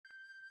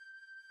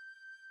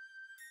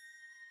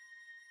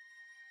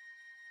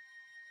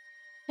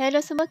Hello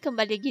semua,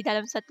 kembali lagi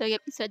dalam satu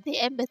episod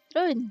The Ember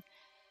Throne.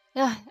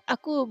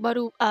 Aku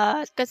baru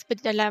kan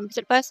seperti dalam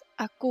episod lepas,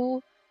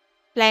 aku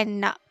plan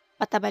nak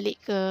patah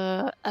balik ke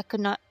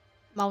Argonaut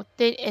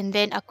Mountain and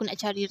then aku nak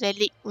cari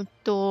relic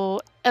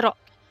untuk Rock.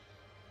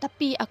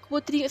 Tapi aku pun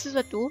teringat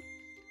sesuatu.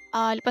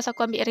 Lepas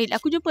aku ambil relic,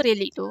 aku jumpa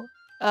relic tu.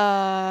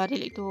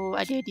 Relic tu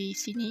ada di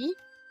sini.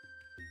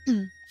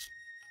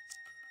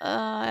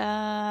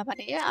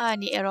 Mana ya?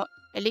 Ni Rock.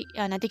 Relic.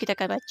 Nanti kita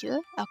akan baca.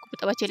 Aku pun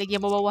tak baca lagi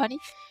yang bawah-bawah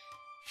ni.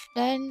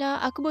 Dan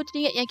aku baru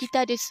teringat yang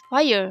kita ada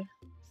Spire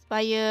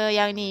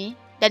yang ni.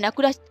 Dan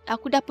aku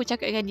dah pun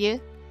cakap dengan dia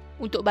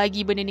untuk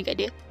bagi benda ni kat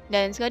dia.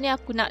 Dan sekarang ni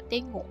aku nak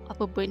tengok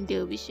apa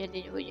benda which one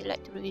would you like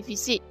to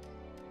revisit.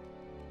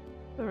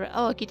 Alright.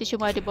 Oh, kita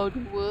cuma ada baru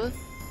 2.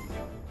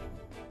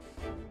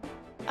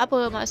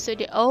 Apa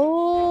maksud dia?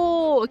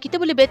 Oh, kita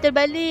boleh battle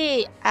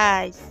balik.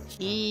 I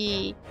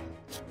see.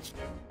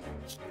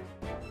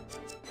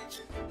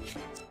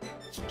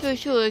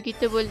 Sure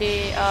kita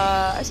boleh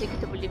asal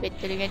kita boleh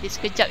battle dengan dia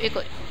sekejap je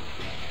kot.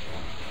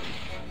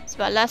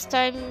 Sebab last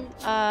time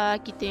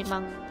kita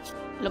memang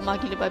lemah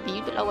gila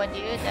babi untuk lawan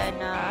dia. Dan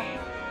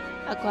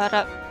aku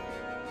harap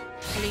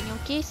kali ni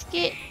okey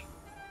sikit.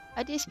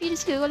 Ada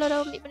experience ke kalau dah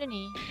ambil benda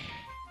ni?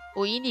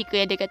 Oh, ini ke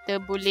yang dia kata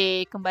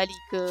boleh kembali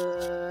ke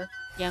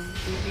yang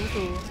dulu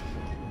tu?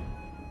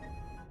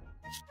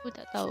 Aku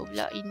tak tahu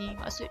pula ini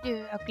maksud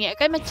dia. Aku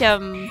ingatkan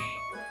macam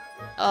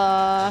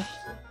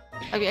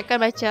apa orang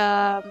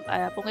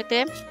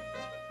kata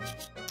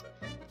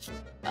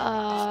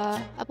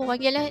apa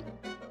panggil lah,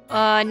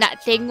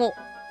 nak tengok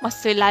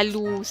masa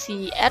lalu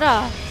si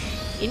Era.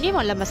 Ini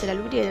malah masa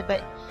lalu dia,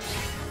 but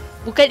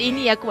bukan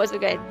ini aku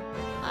maksudkan.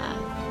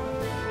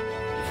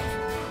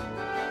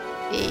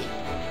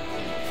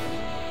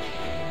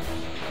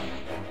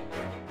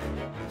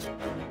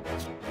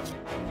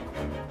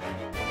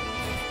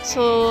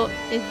 So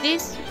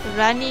this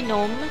Rani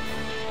Nom,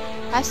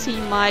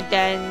 Asima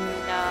dan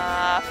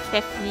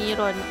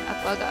Fefniron,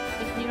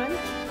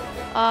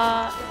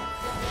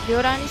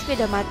 diorang ni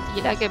sebenarnya dah mati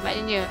lah kan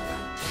maknanya.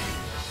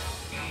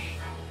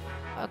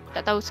 Aku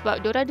tak tahu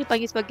sebab diorang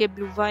dipanggil sebagai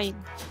Blue Vine.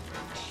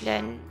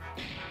 Dan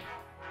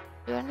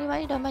diorang ni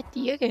maknanya dah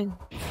mati ya kan.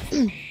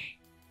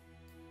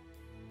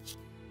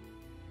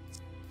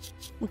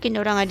 Mungkin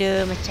diorang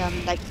ada macam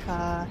like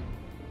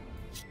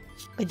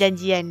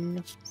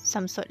perjanjian,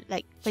 some sort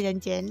like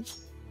perjanjian.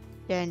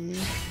 Dan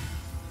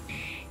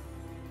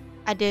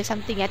ada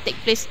something yang take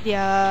place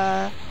dia,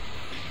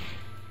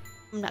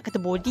 nak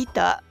kata body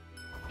tak?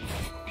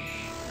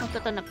 Aku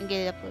tak tahu nak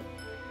panggil apa.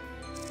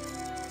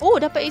 Oh,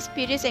 dapat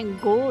experience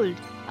and gold.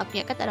 Aku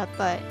ingatkan tak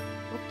dapat.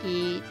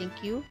 Okay, thank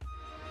you.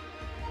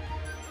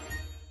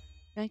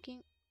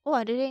 Ranking. Oh,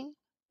 ada rank.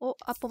 Oh,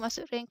 apa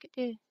maksud rank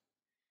dia?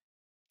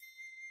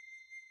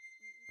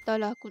 Tak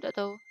lah, aku tak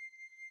tahu.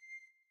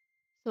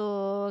 So,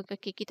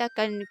 okay, kita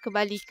akan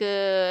kembali ke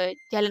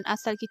jalan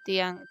asal kita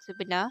yang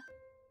sebenar.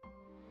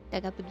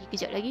 Kita akan pergi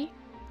kejap lagi.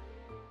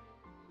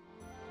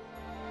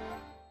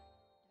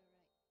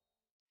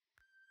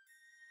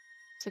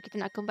 So, kita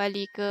nak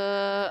kembali ke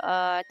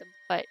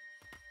tempat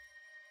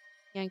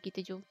yang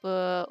kita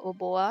jumpa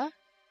Oboa.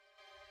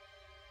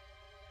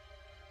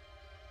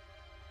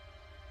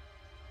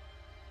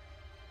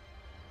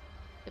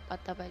 Kita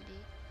patah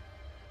balik.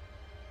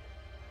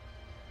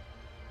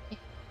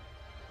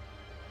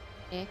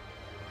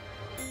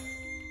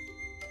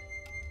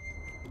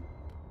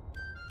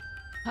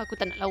 Aku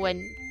tak nak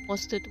lawan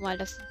monster tu,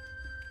 malas.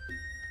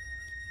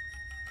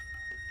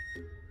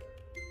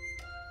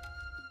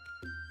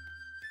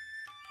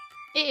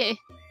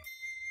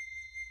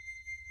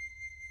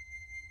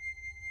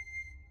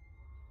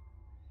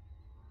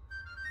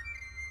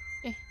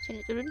 Macam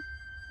nak turun?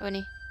 Apa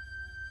ni?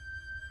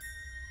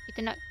 Kita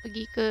nak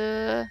pergi ke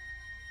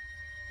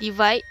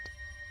Divide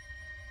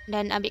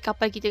dan ambil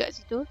kapal kita kat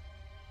situ.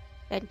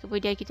 Dan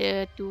kemudian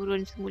kita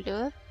turun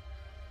semula.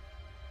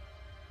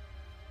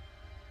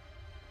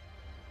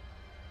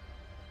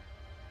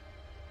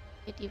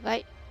 Okay,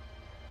 Divide.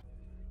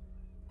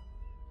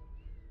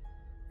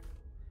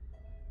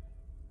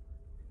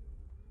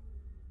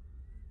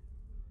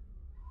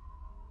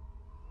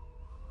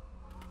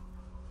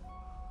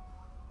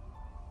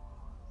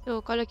 So,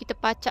 kalau kita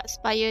pacak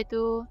Spire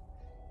tu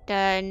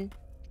dan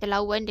kita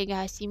lawan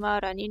dengan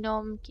Hasima,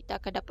 Raninom, kita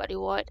akan dapat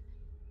reward.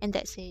 And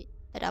that's it.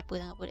 Tak ada apa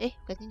sangat pun.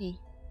 Bukan sini.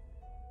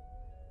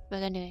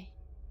 Sebelah sana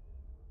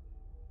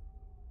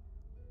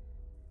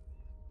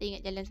Kita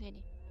ingat jalan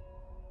sebenarnya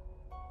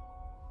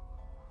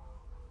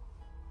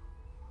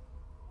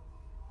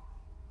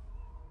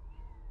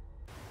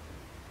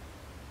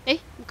ni.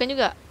 Bukan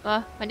juga.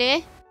 Mana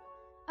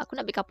aku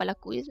nak ambil kapal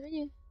aku je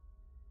sebenarnya.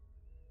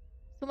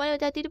 So, mana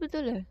hati-hati dia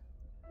betul lah.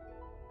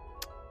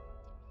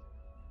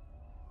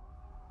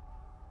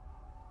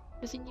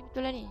 Di sini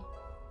betul lah ni.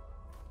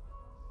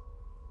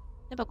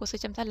 Kenapa aku rasa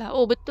macam salah?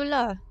 Oh, betul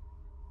lah.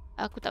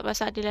 Aku tak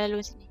rasa ada lalu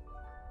sini.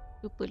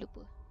 Lupa.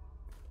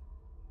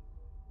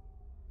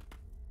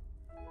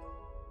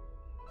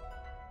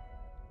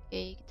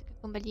 Okay, kita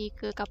kembali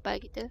ke kapal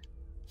kita.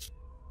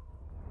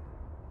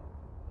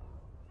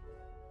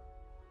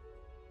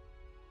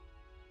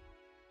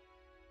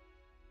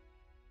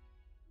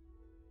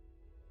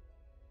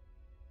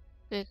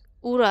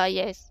 Ura,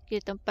 yes.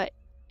 Kita tempat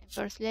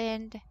Emperor's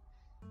Land.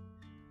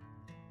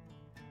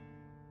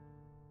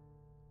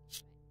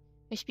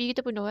 HP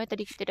kita penuh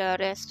tadi kita dah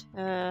rest.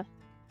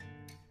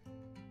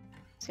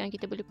 Sekarang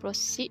kita boleh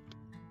proceed.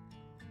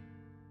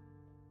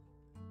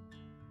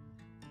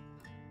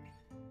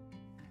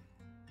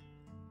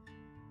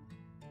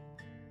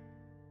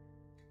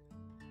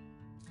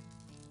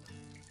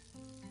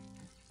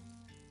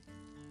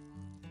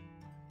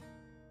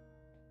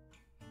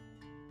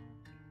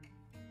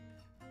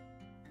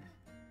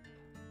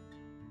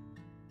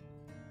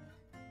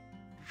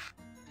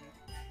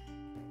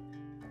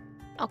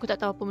 Aku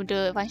tak tahu apa benda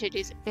function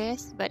is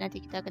best, but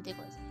nanti kita akan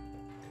tengok.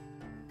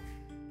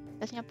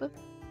 Atasnya apa?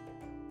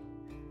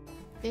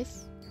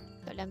 This.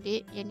 Tak boleh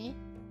ambil yang ni.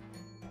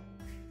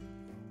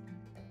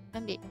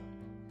 Ambil.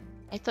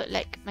 I thought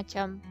like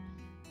macam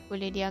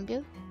boleh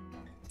diambil.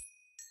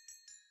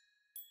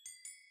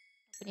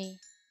 Apa ni?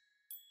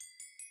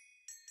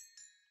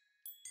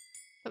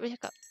 Tak boleh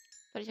cakap.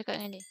 Tak boleh cakap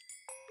dengan dia.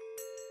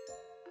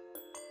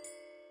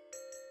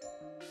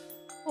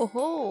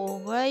 Oh,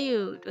 where are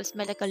you? Do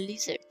smell like a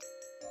lizard.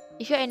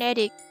 If you're an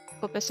addict,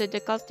 go pursue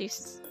the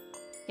cultists.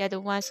 They are the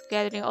ones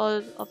gathering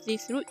all of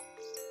these roots.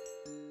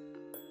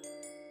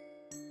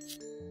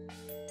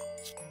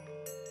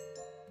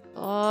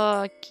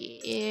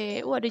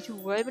 Okay. Oh, ada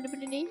jual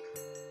benda-benda ni.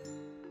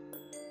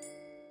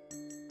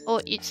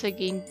 Oh, it's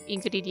again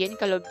ingredient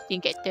kalau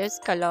bikin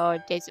cactus. Kalau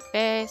desert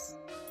best.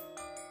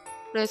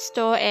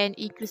 Restore and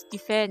increase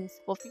defense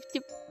for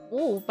 50.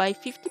 Oh, by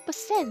 50%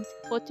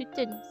 for 2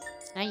 turns.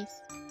 Nice.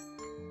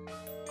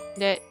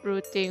 That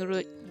rooting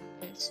root.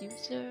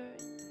 User.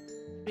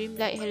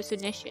 Dreamlike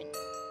hallucination.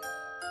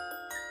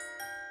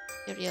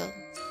 Material.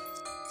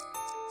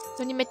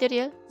 So ni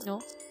material? No.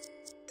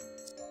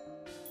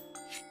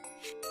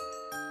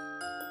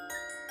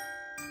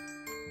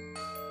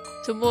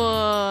 Semua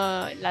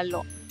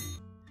lalok.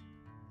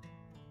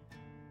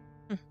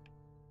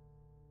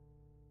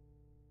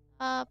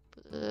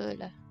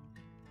 Apalah.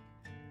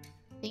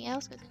 Anything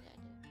else katanya ada.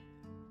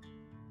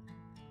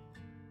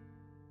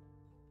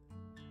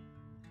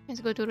 Let's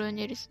go turun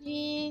dari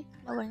sini.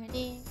 Lawan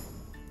ni.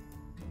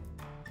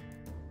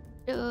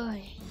 Aduh.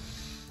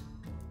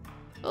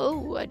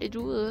 Oh, ada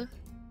 2.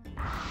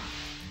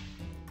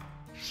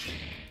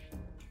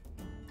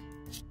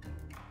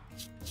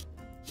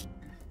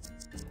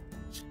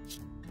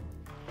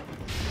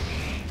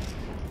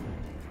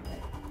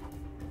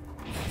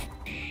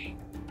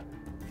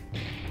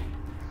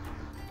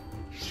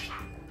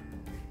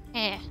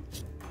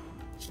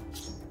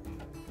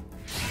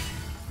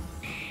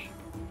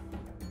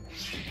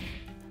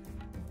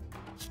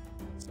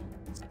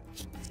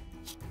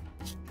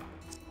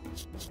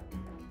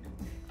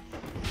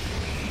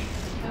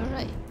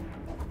 Alright.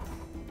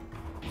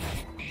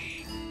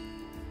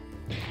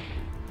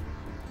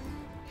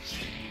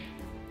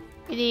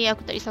 Ini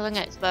aku tak risau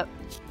sangat sebab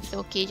kita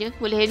okey je,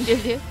 boleh handle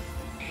dia.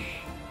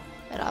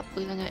 Tak ada apa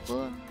sangat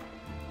pun.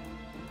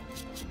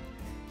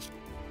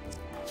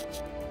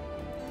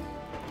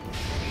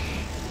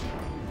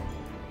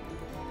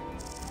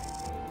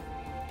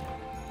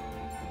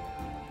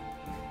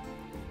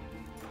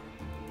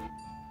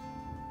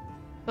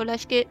 So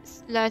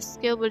last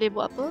skill boleh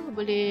buat apa?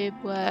 Boleh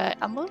buat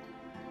armor?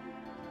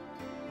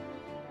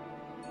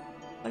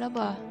 Apa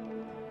bah?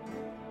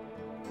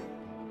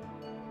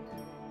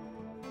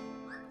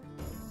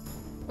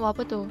 Oh,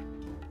 apa tu?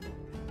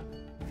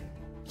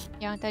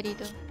 Yang tadi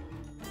tu.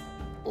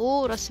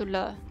 Oh,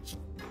 Rasulullah.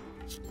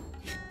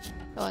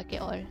 Oh, okay,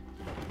 all.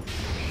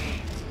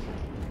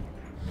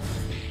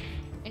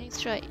 Any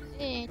strike.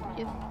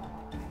 Tu je.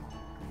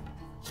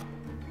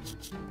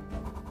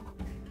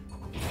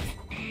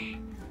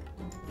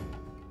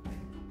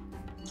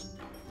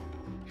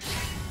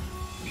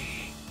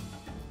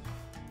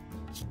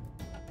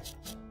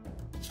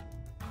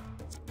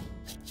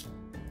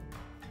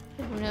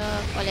 Guna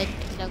collet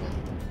jaga.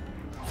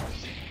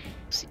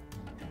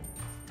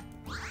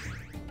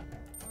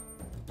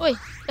 Oi,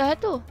 dah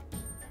tu.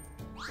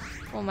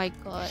 Oh my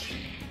god.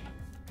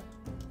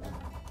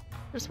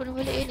 Terus penuh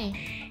balik ke ni?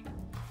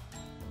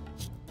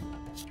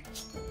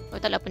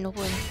 Oh, taklah penuh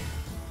pun.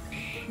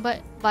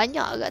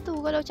 Banyak agak tu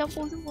kalau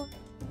campur semua.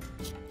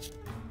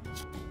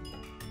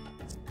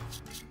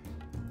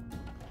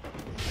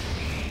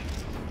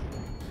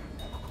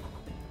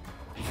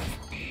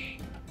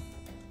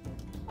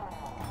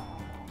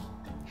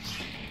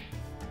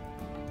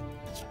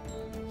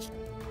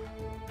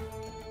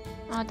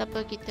 Tak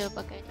apa, kita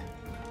pakai ni.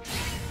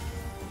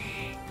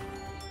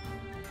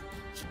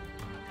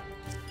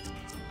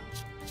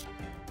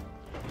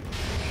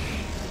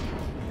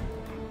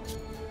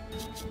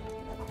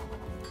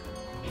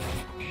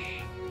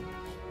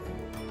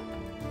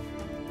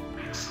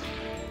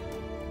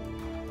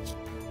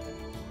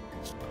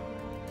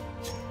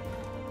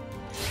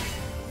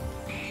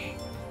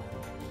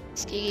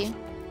 Sikit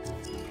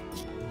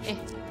lagi.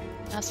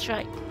 Last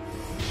strike.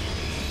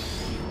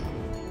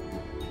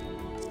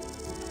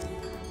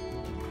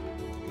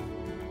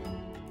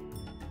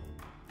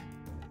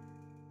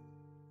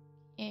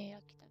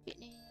 Kita ambil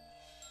ni.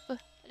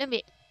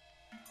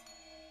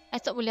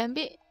 boleh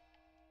ambil.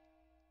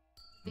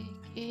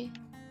 Okay.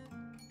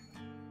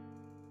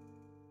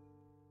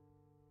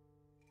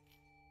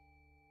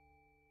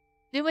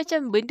 Dia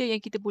macam benda yang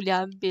kita boleh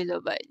ambil lah,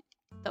 but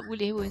tak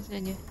boleh pun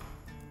sebenarnya.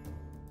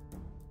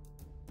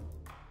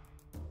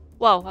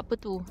 Wow, apa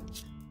tu?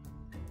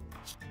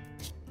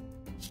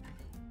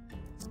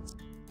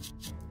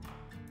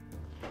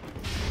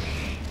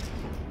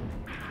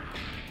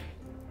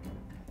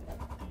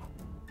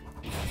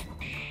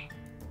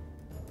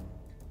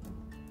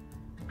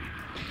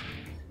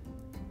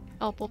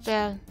 Oh,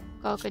 Popel.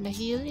 Kau kena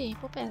heal ni,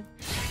 Popel.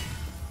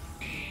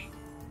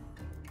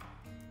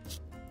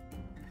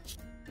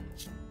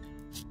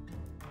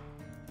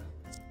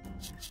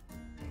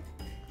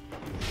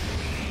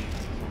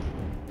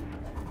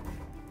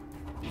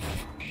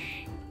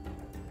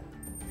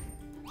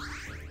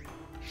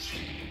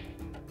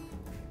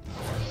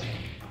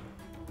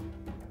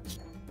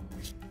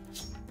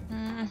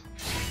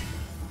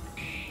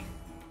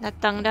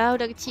 Datang dah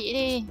udah kecil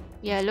ni.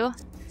 Ya loh.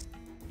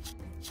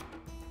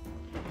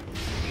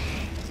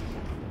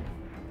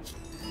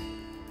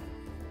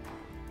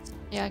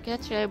 Ya,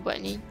 kita try buat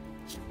ni.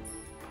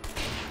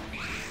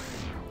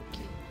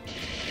 Okay.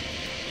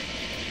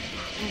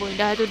 Amboi,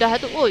 dah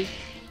tu. Oi.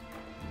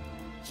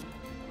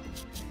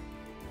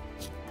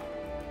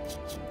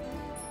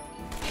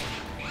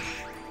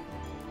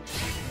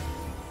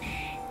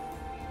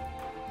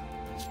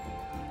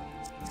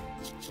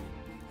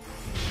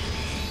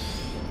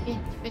 Okay,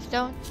 space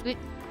down. Good.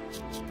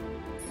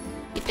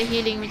 Kita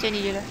healing macam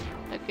ni je lah.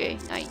 Okay,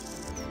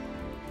 nice.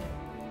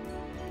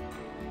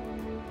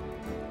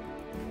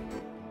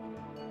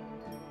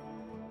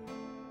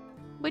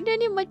 Benda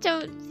ni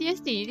macam,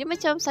 seriously, dia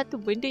macam satu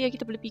benda yang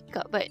kita boleh pick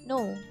up, but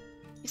no,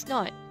 it's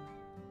not.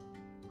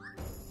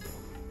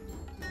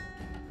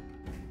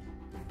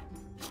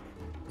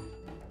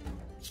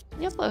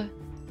 Ni apa?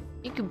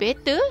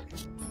 Incubator?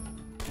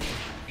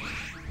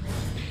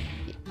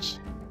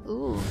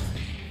 Ooh.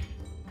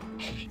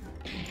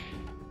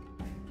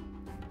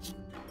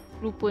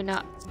 Lupa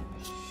nak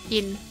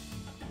heal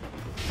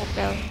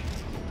Popel.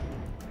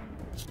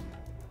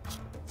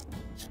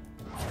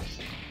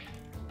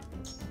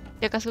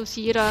 Dia akan suruh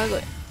Sira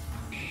kot.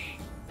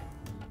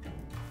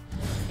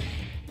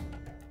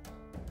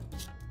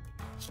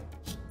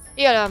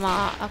 Yalah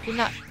mak, aku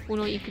nak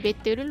bunuh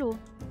incubator dulu.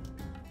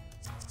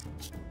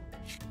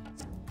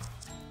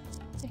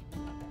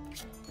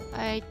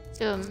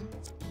 Item.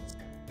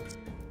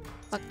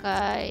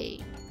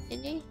 Pakai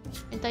ini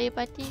entire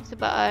party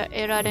sebab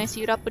era dan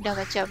Sira pun dah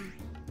macam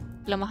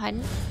kelemahan.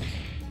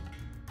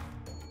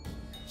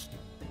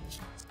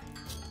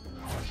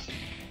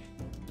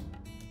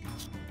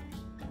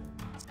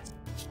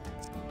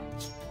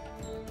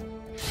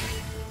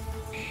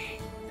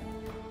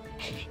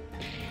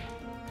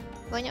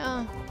 Banyak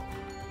ah.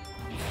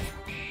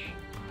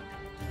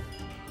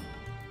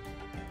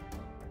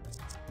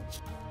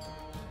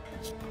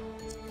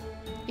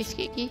 Okay,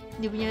 sikit lagi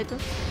dia punya tu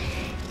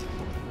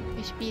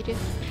HP dia.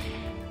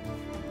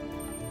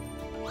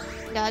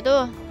 Dah tu.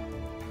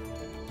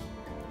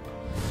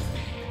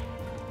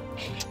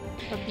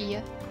 Babi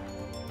ya.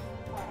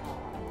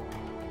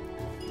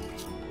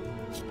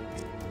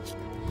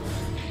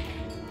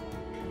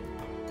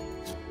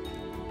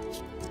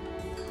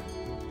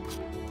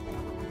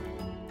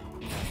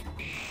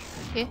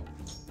 Okay.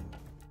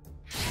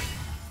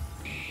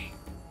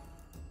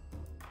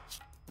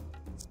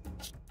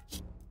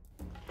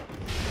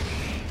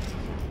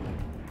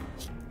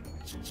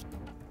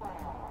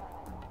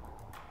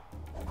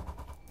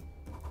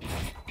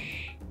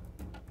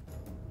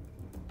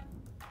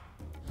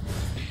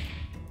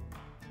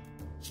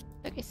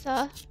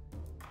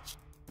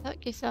 Tak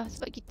kisah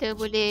sebab kita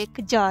boleh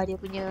kejar dia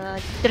punya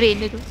train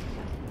dia tu.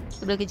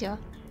 Kita boleh kejar.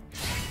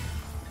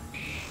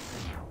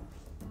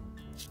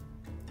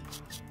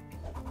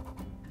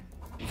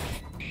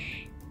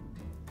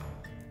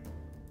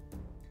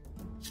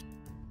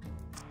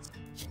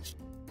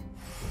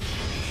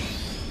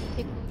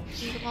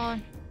 Okay, come on.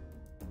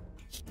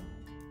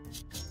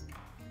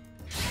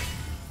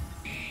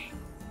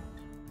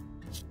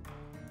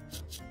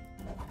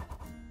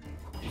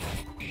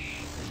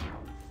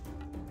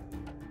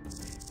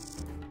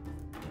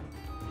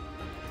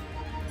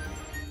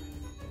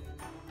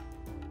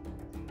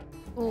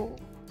 Oh.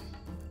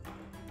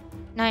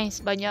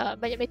 Nice,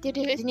 banyak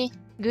material kat sini.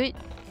 Good.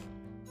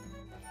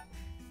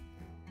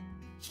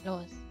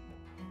 Lost.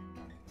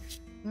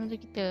 Mula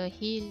kita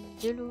heal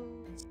dulu.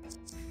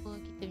 Oh,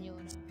 kita punya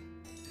orang.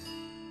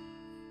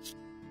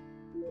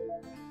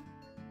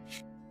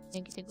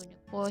 Dan kita guna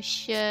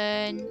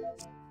potion.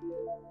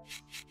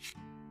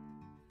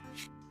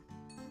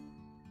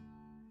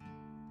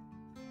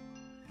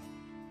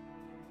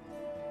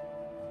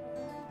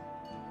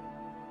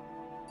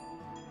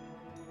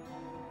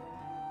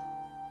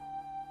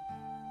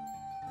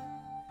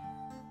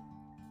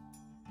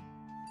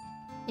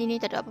 Ini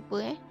tak ada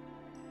apa-apa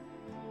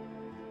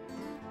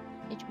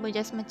Ini cuma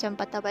just macam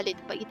patah balik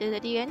tempat kita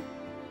tadi kan.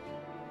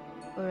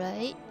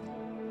 Alright.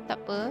 Tak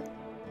apa.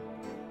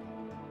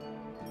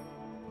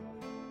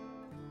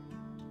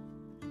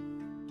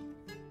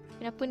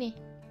 Kenapa ni?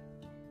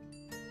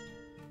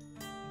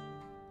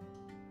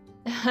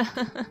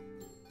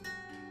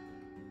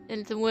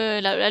 Dan semua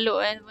lalu-lalu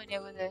kan. Semua ni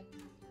apa tu?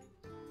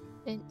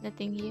 Then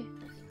nothing here.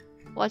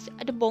 Wah,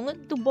 ada bong ke?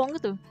 Tu bong ke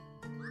tu?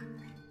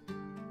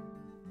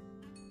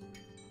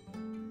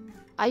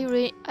 Are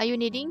you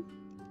needing?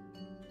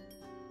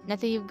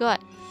 Nothing you've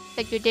got.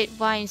 Take your dead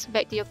vines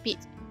back to your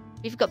pit.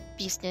 We've got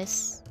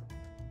business.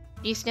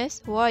 Business?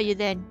 Who are you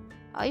then?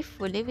 Are you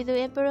fooling with the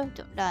Emperor?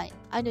 Don't lie.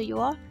 I know you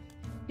are.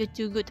 You're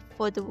too good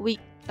for the weak,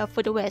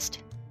 for the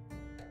West.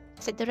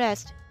 Said the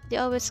rest. They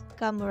always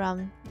come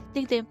around.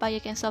 Think the Empire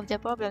can solve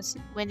their problems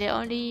when they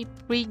only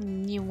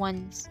bring new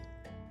ones.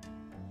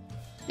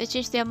 They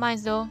change their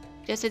minds though,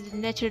 just as the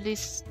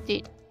naturalists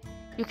did.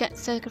 You can't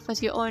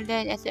sacrifice your own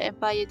land as the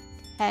Empire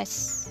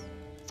has.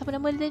 Siapa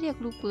nama dia tadi?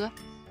 Aku lupa.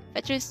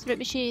 Factories, red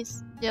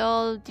machines, they're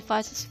all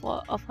devices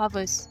of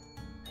harvest.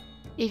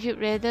 If you'd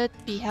rather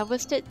be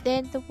harvested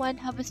than the one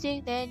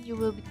harvesting, then you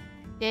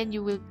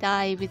will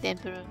die with the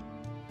Emperor.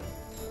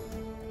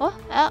 Oh,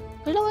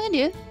 kena lawan dengan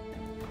dia?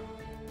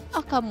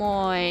 Oh, come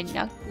on.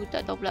 Aku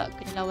tak tahu pula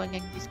kena lawan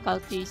dengan this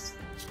cultist.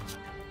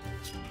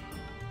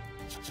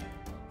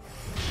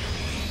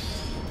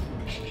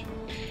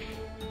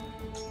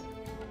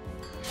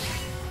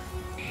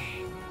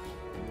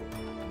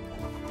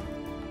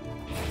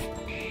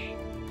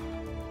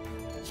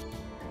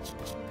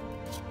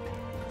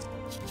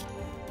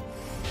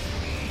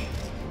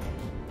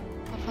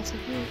 Apa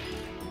saja?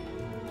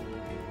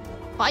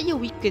 Fire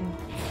weaken.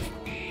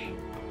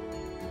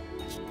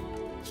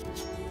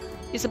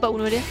 Dia sempat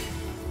bunuh dia.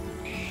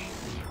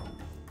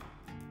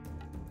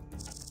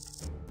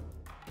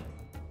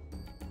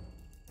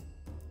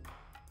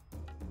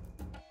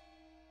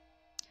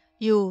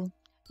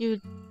 You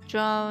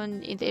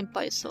drown in the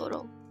Empire's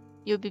sorrow.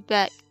 You'll be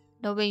back,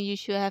 knowing you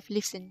should have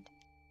listened.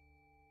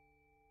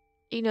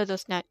 Ignore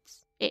those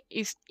nuts.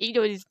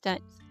 Ignore these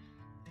nuts.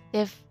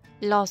 They've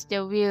lost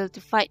their will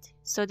to fight,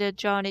 so they'll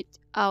drown it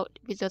out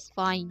with those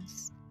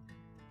vines.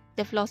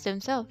 They've lost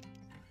themselves.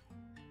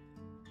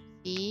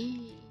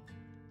 See?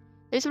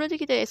 Jadi sebelum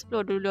tu kita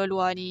explore dulu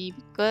luar ni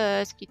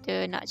because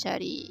kita nak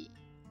cari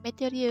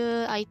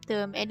material,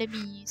 item,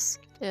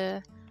 enemies. Kita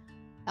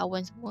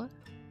lawan semua.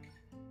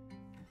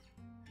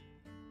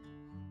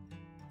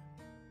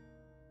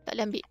 Tak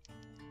boleh ambil.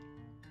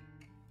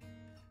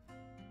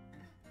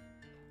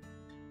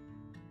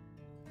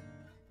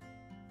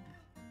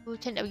 Oh,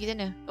 macam nak pergi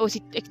sana? Oh,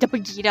 kita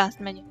pergi dah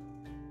sebenarnya.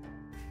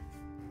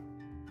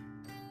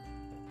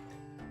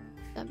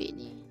 Kita ambil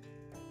ni.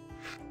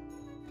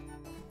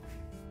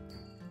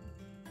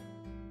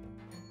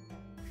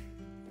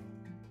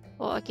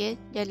 Oh, okay.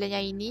 Jalan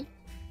yang ini.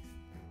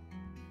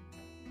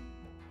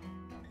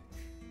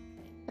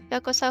 Tapi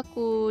aku rasa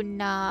aku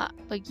nak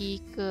pergi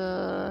ke...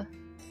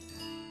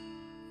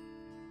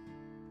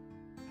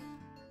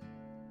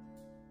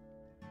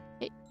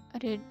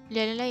 ada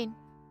jalan lain.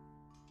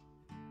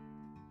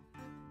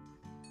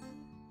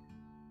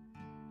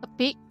 A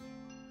pig?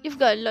 You've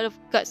got a lot of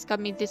guts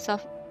coming this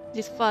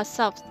far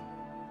south.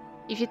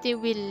 If you think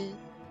we'll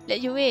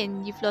let you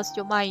in, you've lost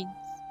your minds.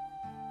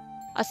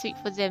 I'll speak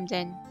for them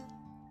then.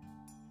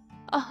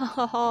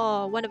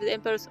 Oh, one of the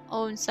Emperor's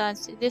own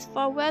sons this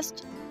far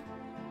west?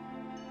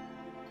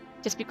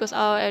 Just because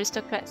our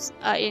aristocrats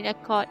are in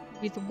accord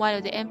with one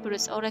of the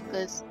Emperor's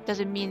oracles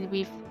doesn't mean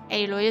we've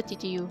any loyalty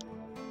to you.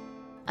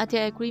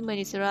 Until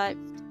agreement is arrived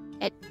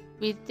at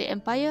with the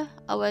Empire,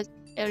 our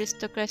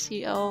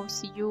aristocracy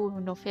owes you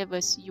no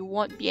favors. You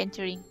won't be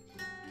entering.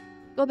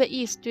 Go back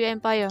east to your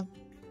Empire.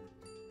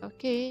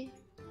 Okay.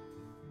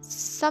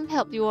 Some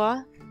help you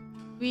are.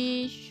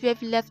 We should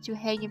have left you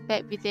hanging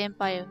back with the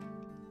Empire.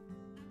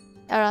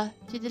 Ara,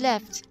 to the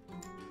left.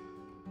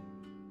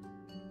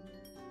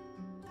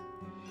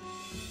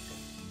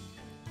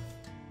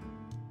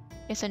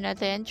 There's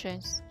another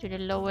entrance to the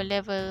lower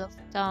level of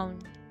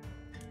town.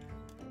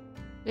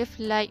 We've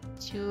like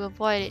to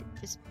avoid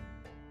it.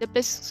 The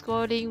place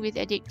scrolling with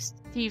addicts,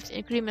 thieves,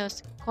 and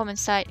criminals common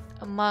sight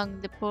among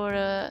the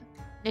poorer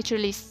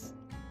naturalists.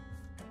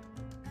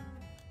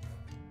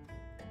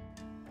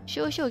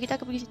 Sure, kita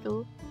akan pergi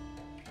situ.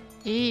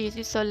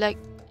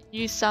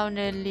 You sound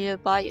a little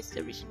biased.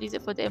 The rich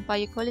lizard for the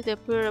Empire call it the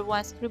poorer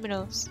ones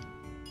criminals.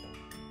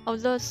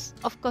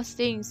 Of course,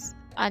 things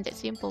aren't that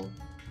simple.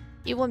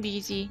 It won't be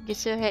easy. They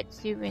still had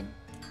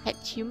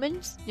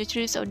humans,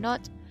 naturalists or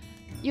not.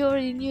 You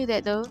already knew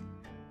that though.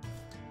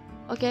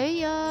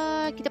 Okay,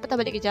 kita patah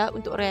balik kejap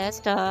untuk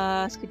rest.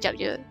 Sekejap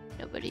je.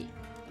 Don't worry.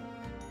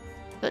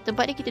 So,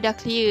 tempat ni kita dah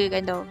clear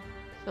kan tau.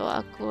 So,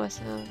 aku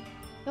rasa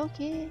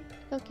okay.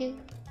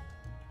 Sekejap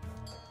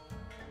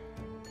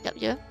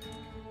je.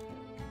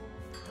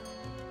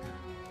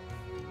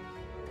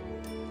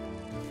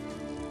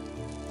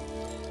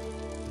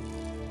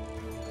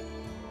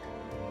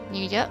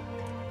 Ni kejap.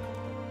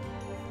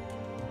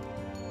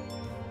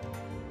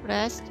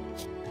 Rest.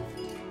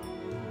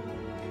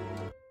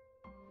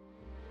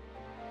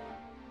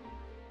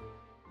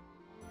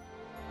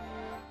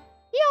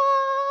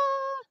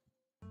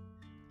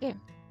 Okay.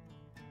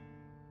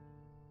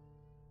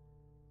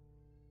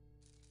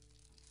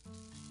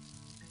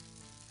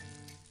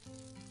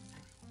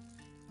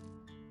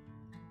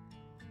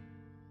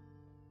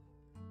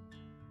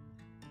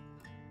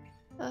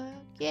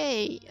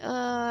 Okay.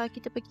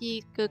 Kita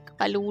pergi ke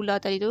kepala ular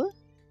tadi tu.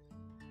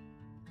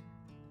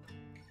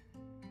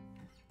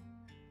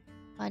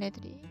 Mana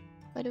tadi?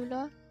 Kepala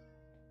ular.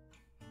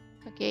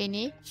 Okay,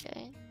 ini.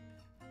 Okay.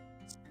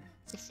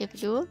 Save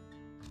dulu.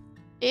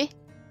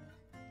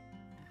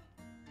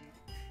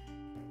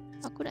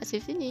 Aku nak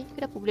save sini.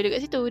 Kenapa boleh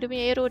dekat situ? Dia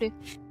punya arrow dia.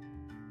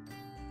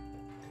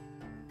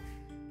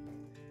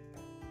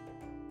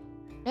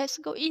 Let's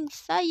go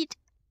inside.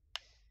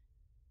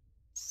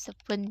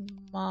 Serpent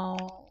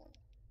mouth.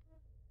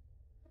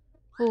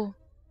 Oh,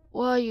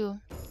 why you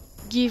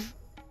give?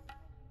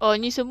 Oh,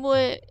 ni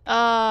semua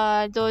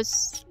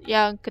those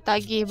yang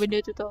ketagih benda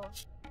tu tau.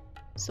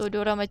 So,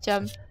 diorang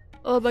macam,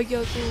 oh bagi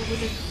aku benda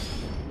tu.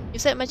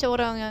 Isap macam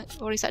orang yang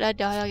isap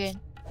dadah lah kan.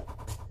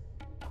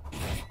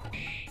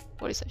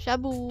 Orang isap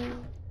syabu.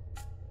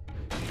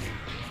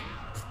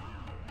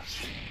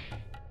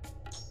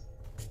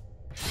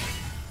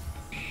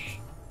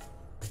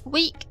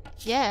 Weak.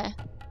 Yeah.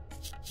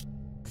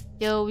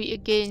 You're weak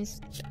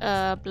against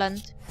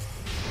blunt.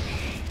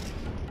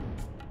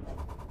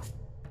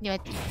 Ni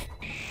mati.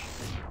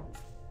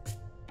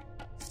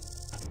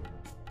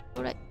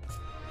 Alright.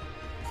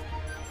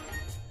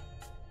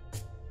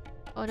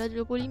 Oh, dah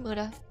 25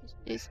 dah.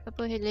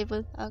 Apa head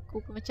level.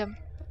 Aku pun macam,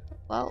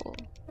 wow,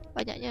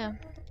 banyaknya.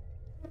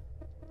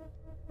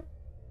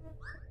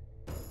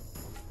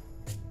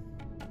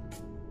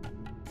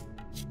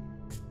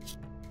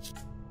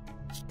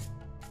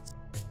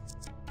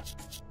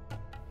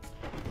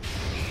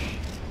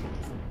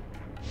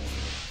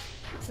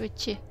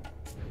 Kecil.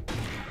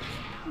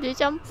 Dia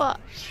campak.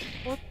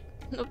 Oh,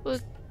 kenapa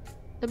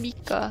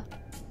terbika?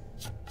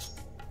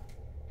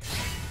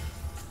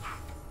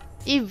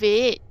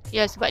 Evade.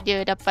 Ya, sebab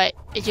dia dapat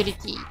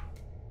agility.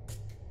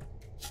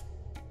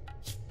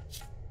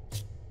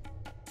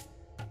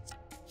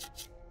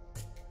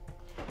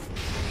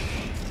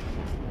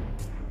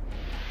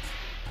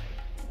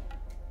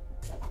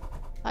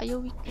 Fire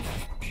weaken.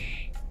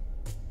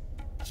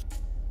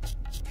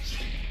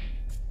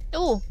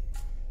 Oh.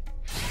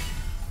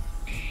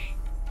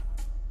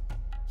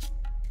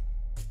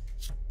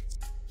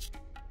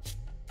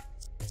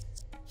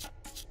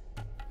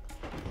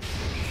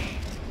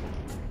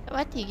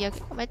 Tak mati ke?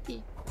 Aku tak mati.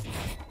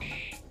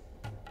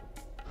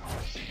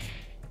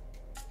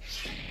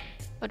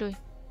 Aduh.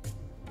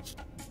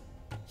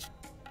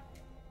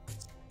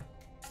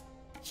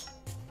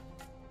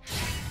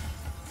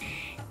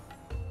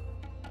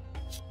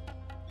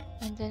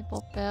 And then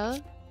Popel.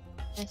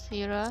 Dan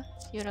Sierra.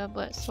 Sierra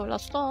buat Solar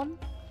Storm.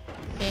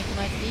 Okay, aku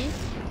mati.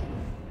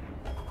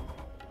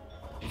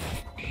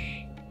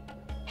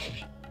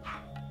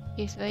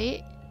 Okay,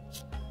 baik.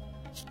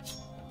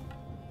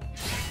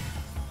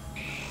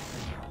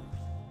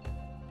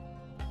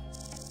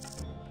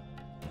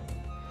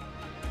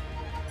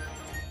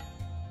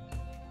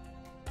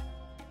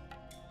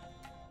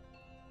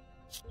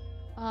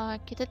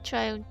 Kita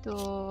try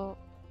untuk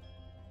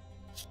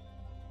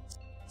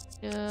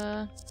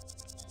the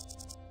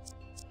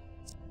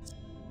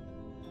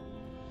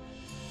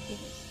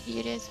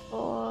experience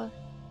for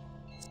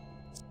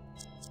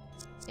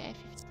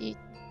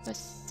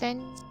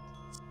 50%.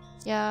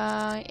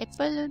 Yang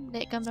Apple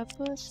naikkan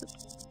berapa?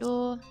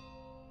 10.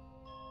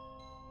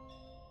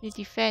 Di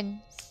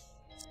defense.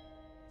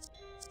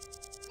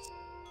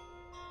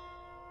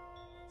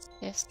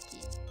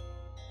 Testing.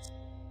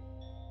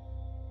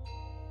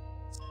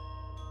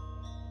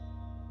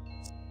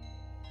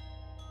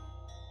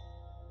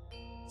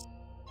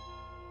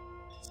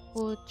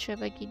 Aku try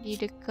bagi ni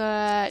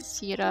dekat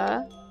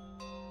Sierra.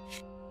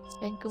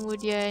 Dan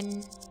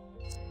kemudian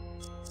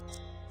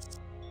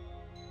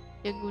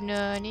dia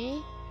guna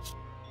ni.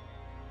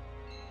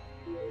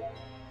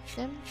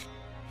 Dan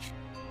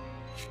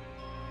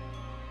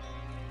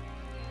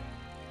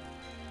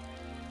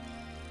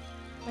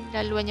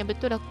laluan yang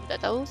betul aku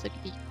tak tahu, so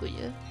kita ikut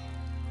je.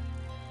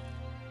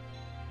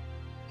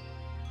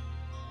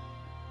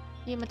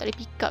 Ni memang tak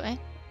boleh pick up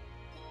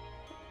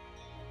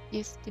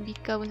Yes,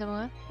 tembika pun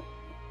sama.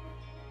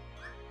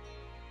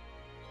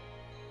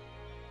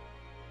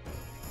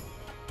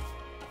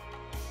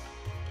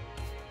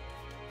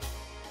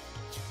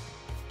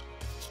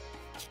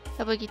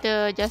 Apa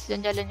kita just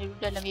jalan-jalan dulu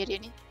dalam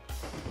area ni.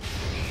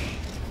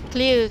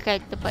 Clear kan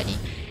tempat ni.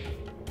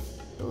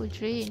 Oh,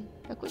 drain.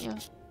 Takutnya.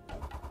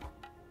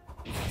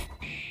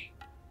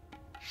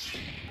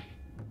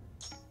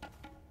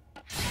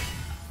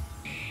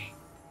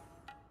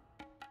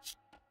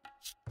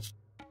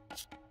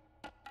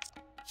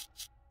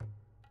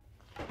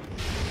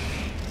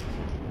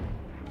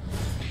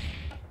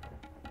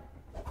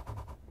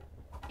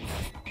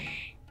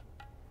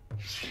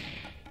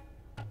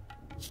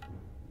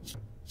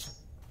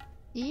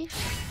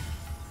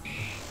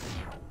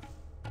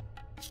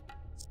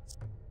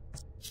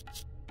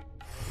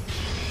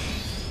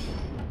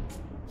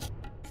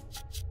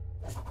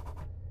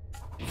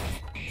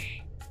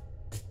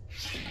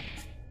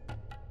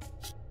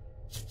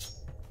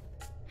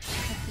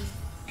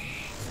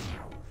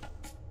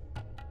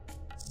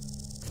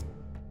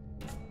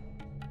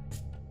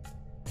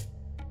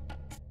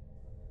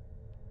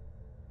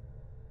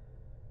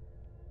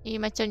 Ni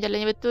macam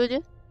jalan yang betul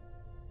je.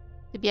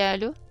 Kita biar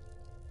dulu.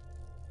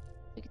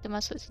 So, kita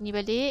masuk sini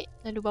balik.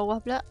 Lalu bawah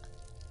pula.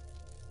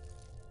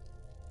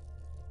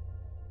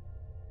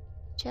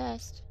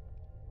 Chest.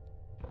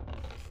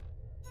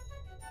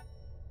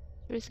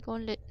 Terus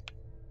gauntlet.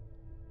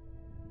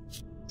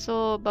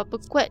 So,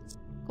 berapa kuat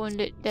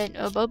gauntlet dan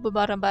berapa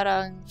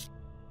barang-barang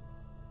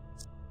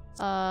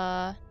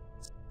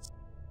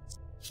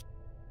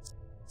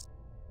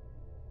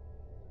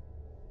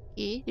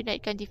okay,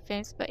 dinaikkan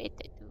defense by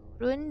attack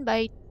turun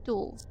by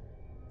 2.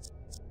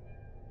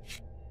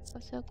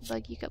 Pasal aku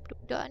bagi kat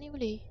budak-budak ni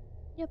boleh.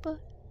 Ni apa?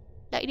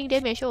 Lightning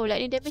damage. Oh,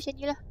 lightning damage yang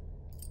ni lah.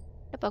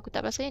 Kenapa aku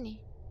tak rasa yang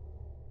ni?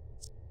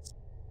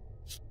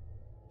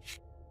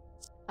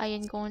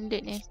 Iron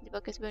gauntlet ni dia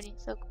pakai sebelum ni.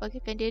 So aku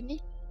pakaikan dia ni.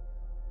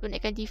 Untuk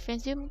naikkan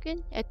defense dia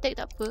mungkin. Attack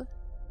tak apa.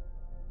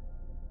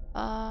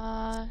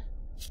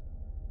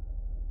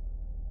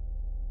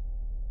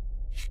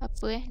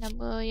 Apa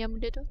nama yang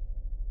benda tu?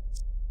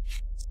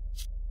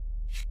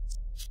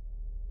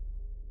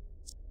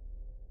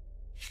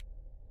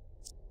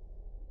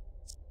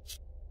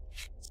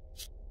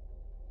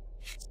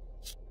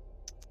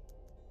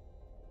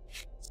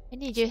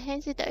 Ini je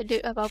hands dia tak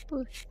ada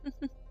apa-apa.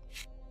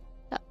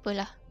 Tak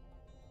apalah.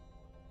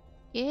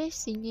 Okay,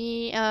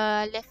 sini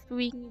left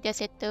wing dah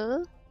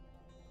settle.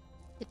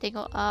 Kita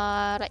tengok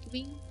right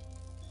wing.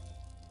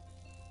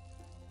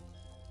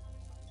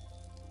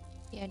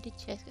 Okay, ada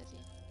chest kat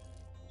sini.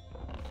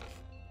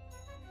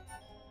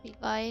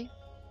 Revive.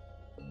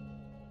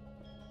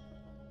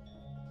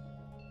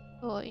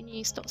 Oh,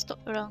 ini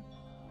stok-stok orang.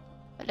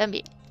 Tak ada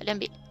ambil, tak ada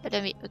ambil, tak ada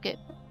ambil. Okay.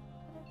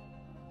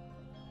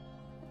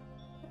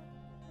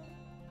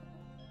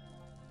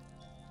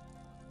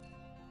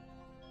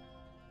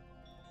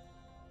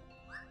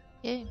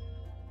 Okay.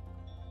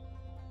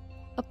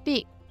 A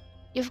pig.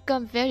 You've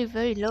gone very,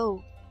 very low.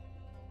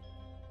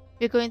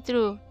 We're going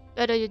through.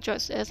 Where are your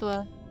drugs as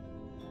well?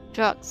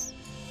 Drugs.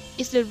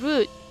 It's the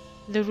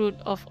root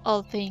of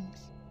all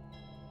things.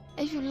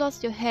 Have you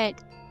lost your head?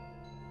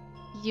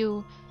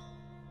 You're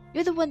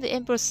the one the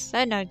Emperor's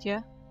son, aren't you?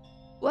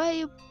 Why are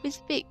you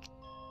this big?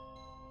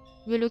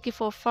 We're looking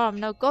for a farm.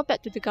 Now go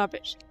back to the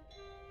garbage.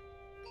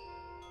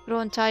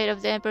 Grown tired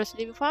of the Emperor's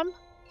living farm?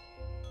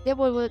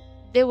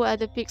 There were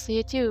other pigs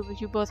here too, but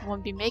you both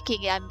won't be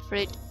making it, I'm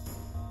afraid.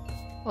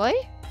 Oi?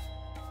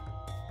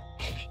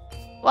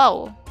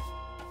 Wow.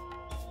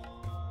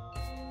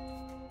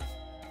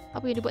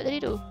 Apa yang dia buat tadi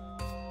tu?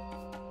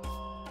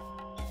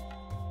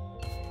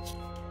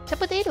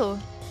 Siapa tadi tu?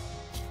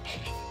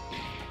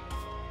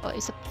 Oh,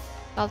 it's a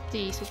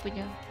cultist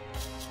rupanya.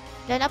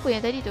 Dan apa yang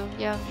tadi tu?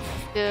 Yang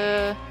the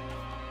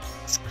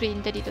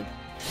screen tadi tu?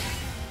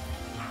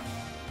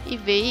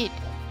 Evade.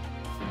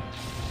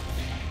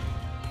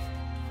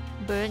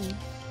 Burn.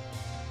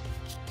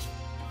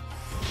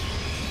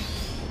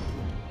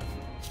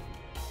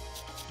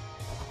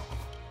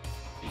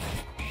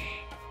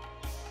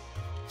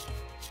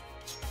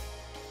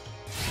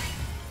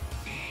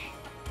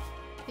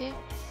 Okay.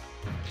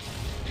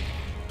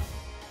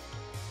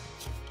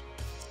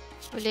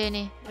 Boleh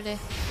ni, boleh.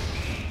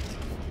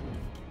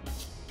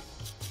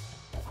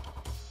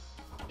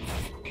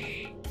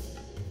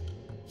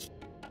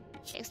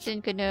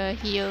 Extend kena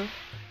heal.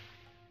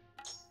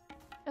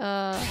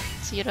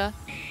 Sirah.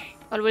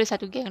 Kalau boleh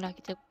satu geng lah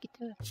kita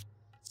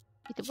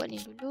buat ni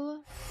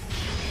dulu.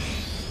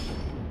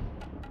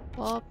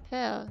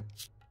 Popel.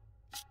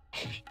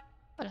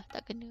 Alah,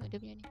 tak kena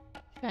dia punya ni.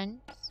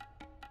 Trans.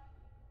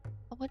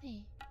 Apa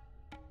ni?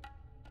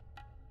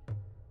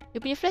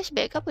 Dia punya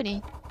flashback ke apa ni?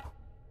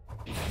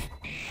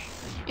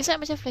 It's like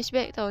macam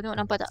flashback tau. Tengok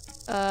nampak tak?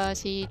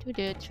 Si tu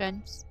dia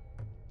trans.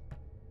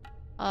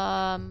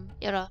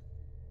 Era.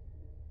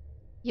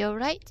 You're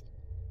right.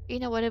 You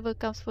know whatever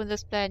comes from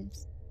those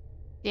plants.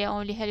 They are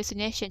only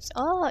hallucinations.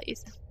 Oh,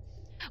 it's...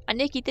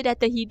 Maknanya kita dah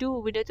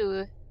terhidu benda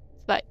tu.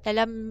 Sebab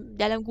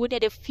dalam gua ni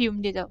ada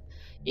fume dia tau.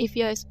 If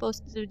you are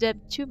exposed to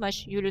them too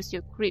much, you lose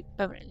your grip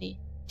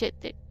permanently.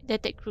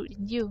 That take root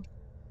in you.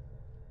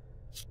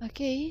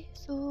 Okay,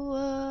 so...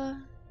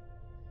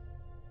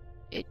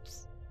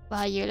 it's...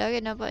 bahaya lah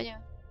kan nampaknya.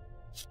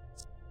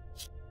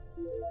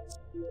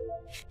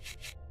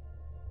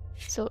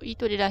 So,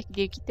 itu adalah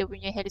dia kita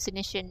punya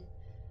hallucination.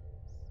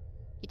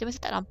 Kita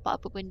masih tak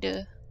nampak apa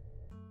benda.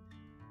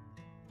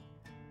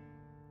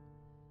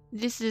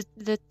 This is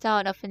the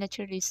town of the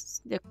naturalists,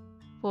 the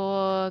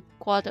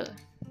quarter.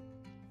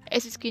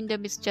 Axis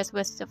Kingdom is just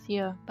west of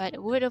here, but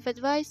a word of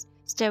advice,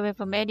 stay away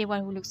from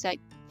anyone who looks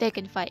like they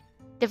can fight.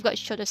 They've got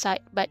shorter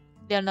sight, but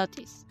they'll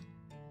notice.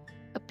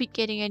 A pig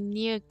getting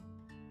near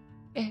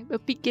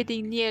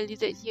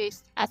lizard here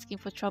is asking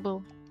for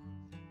trouble.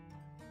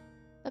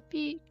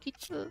 Tapi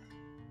kita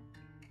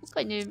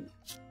bukannya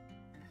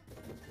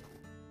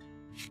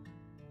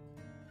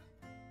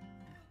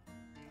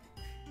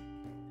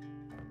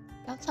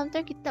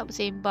sometimes kita tak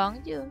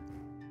bersembang je.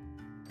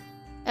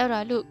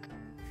 Era, look.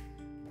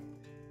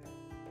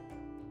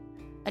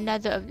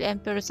 Another of the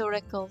Emperor's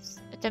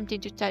oracles, attempting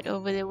to tide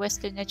over the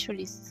Western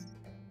naturalists.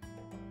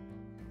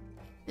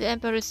 The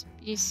emperor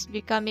is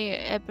becoming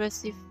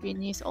aggressive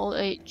in his old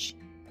age.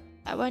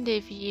 I wonder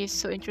if he is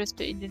so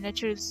interested in the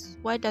naturalists.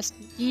 Why does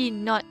he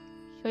not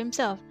show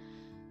himself?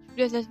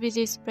 Because with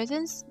his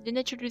presence, the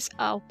naturalists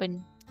are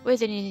open. Why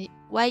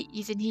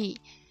isn't he?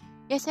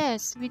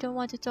 Yes, we don't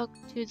want to talk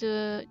to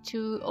the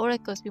two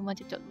oracles, we want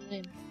to talk to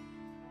them.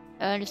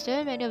 I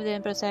understand many of the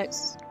emperor's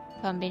acts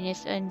come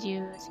beneath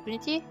undue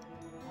sovereignty.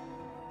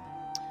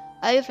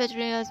 Are you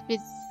flattering us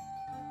with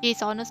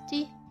his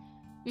honesty?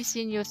 We've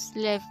seen your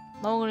slave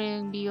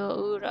mongering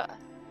Biora.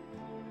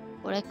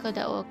 Oracle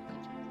that work.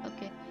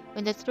 Okay.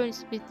 When the throne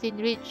is within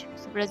reach,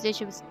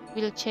 civilization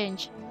will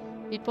change.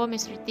 We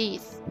promise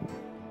this.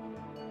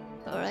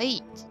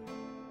 Alright.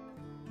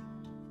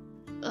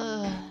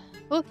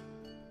 Oh,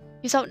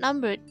 he's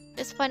outnumbered.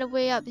 Let's find a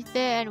way up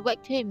there and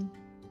whack him.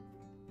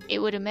 It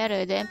wouldn't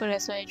matter. The Emperor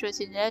has no interest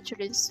in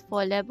naturalists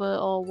for labor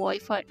or war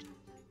effort.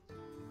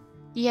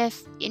 He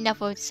has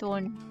enough of his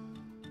own.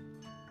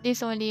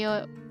 This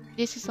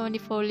is only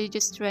for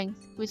religious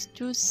strength. With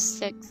true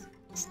sex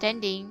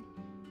standing,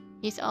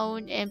 his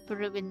own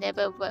Emperor will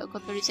never avoid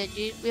comparison.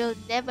 He will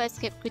never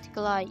escape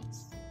critical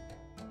eyes.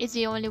 It's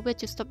the only way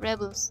to stop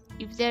rebels.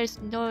 If there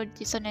is no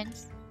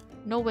dissonance,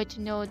 no way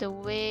to know the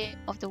way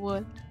of the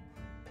world.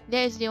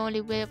 That is the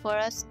only way for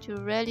us to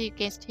rally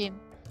against him,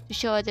 to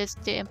show others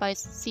the Empire's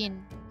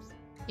sin.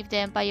 If the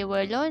Empire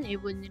were alone,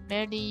 it would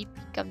merely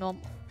become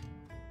normal.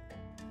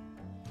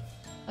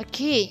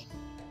 Okay.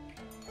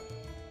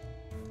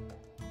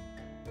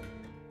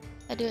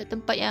 Ada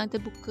tempat yang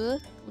terbuka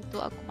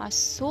untuk aku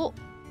masuk.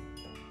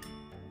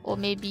 Or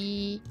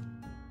maybe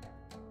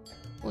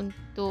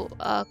untuk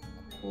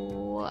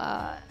aku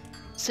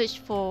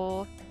search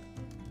for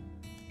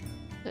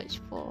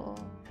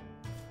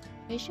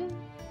treasure.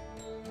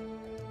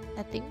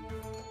 Nothing.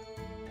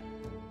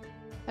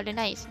 Ada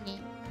nice ni.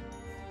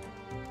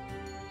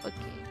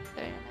 Okay,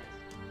 very nice.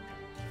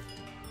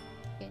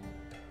 Okay.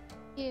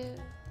 Here.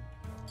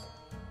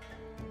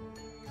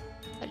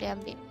 Boleh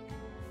ambil.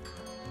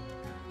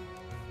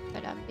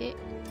 Boleh ambil.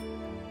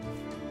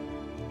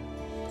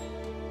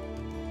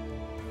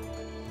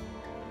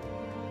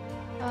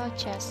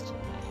 Chest.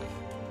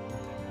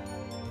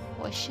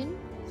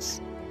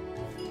 Potions.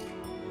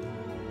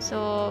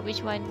 So, which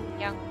one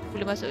yang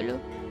boleh masuk dulu?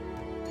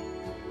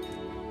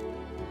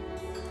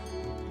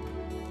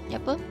 Ni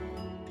apa?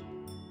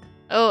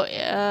 Oh,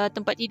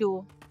 tempat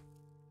tidur.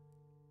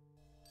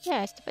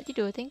 Yes, tempat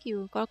tidur. Thank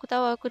you. Kalau aku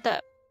tahu, aku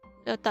tak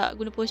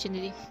guna potion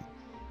tadi.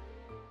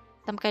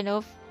 Some kind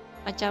of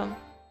macam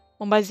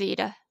membazir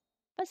dah.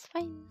 That's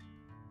fine.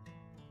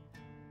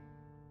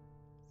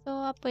 So,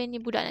 apa yang ni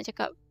budak nak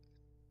cakap?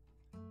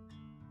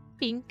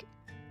 Pink.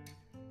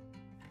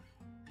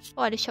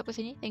 Oh, ada shop kat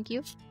sini. Thank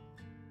you.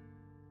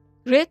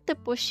 Greater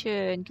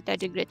potion. Kita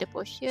ada greater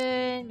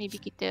potion.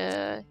 Maybe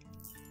kita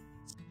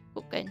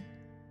bukan.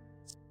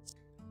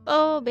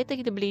 Oh, better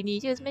kita beli ni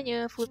je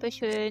sebenarnya. Full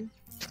potion.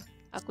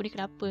 Aku ni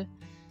kenapa?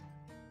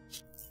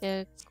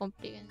 Kita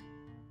complete kan.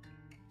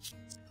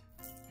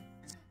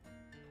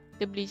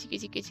 Kita beli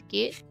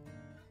sikit-sikit.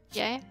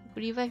 Ya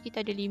Aku revive kita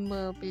ada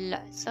 15.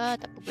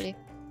 Tak apa boleh.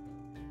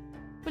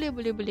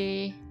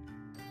 Boleh.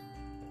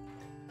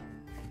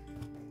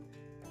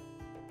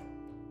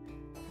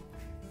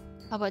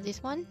 How about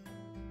this one?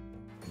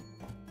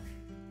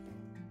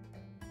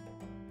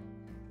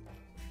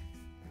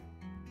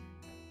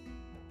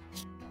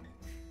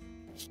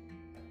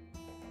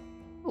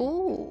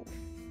 Oh,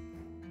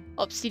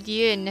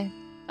 obsidian.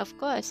 Of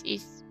course,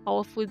 is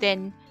powerful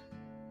than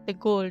the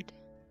gold.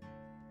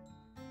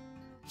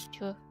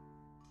 Sure.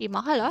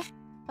 Mahal lah.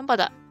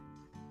 Nampak tak?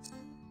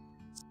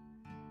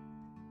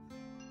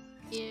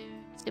 Here,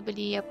 kita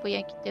beli apa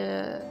yang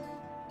kita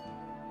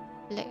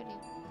like ni.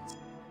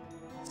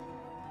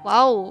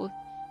 Wow.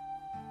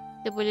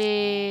 Kita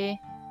boleh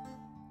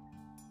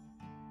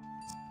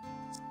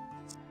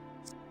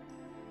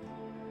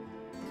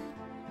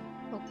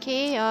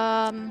okay,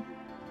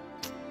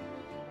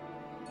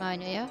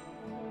 mana ya?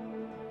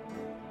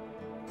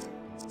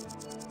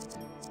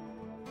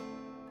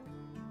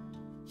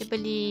 Kita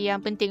beli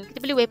yang penting.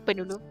 Kita beli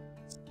weapon dulu.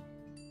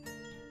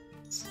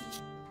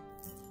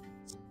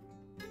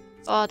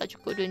 Oh, tak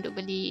cukup dulu untuk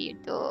beli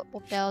untuk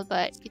popel,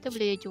 but kita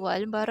boleh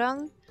jual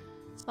barang.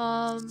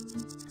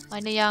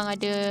 Mana yang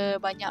ada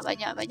banyak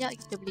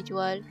kita boleh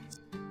jual.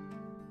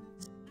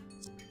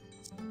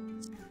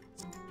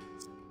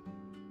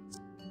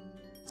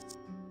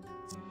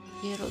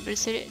 Okay, rope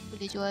berserit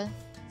boleh jual.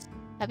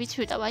 Tapi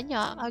true tak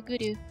banyak harga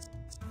dia.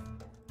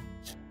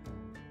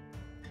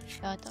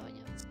 Tak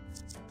banyak.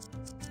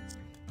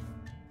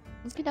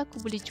 Mungkin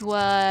aku boleh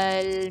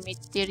jual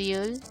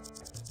material.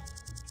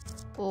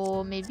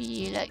 Or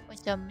maybe like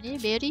macam ni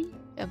berry.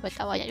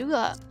 Tak banyak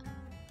juga.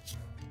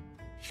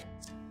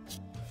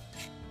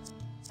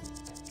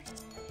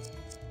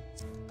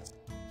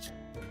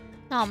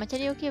 Macam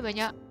ni okey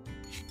banyak.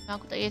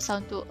 Aku tak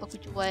kisah untuk aku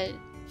jual.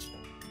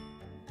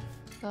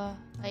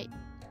 Baik.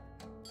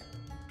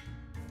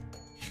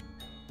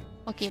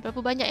 Okey, berapa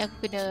banyak yang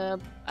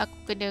aku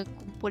kena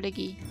kumpul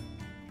lagi?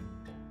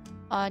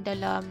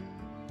 Dalam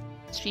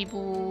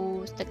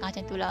 1,500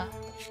 macam tu lah.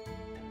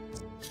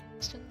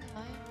 Setengah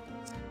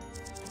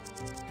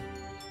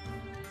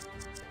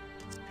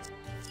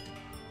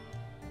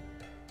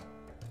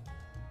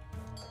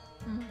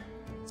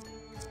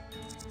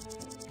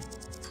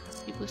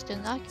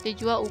setengah kita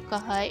jual ukah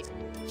hide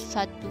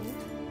 1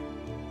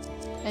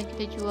 dan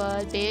kita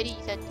jual berry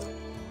 1.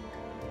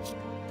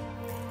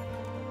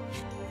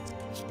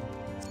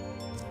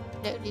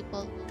 Black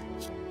ripple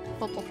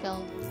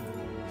popopel.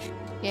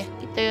 Okay,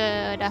 kita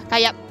dah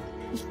kayap.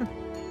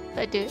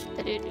 tak ada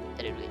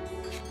duit.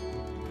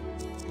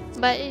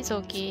 But it's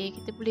okay,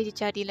 kita boleh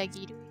cari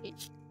lagi duit.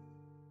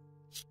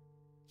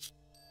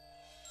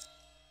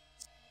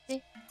 Okay.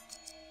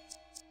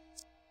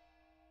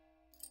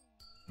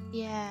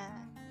 Yeah.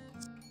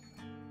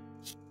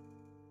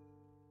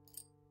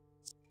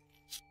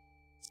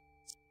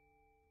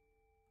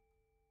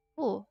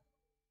 Oh.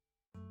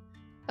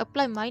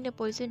 Apply minor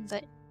poison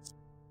but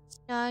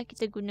nah,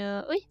 kita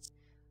guna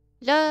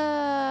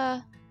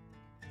lah.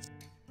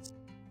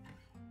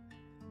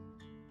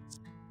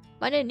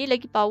 Mana ni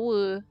lagi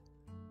power?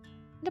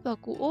 Kenapa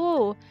aku?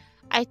 Oh,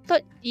 I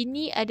thought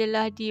ini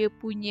adalah dia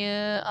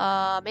punya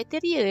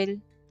material.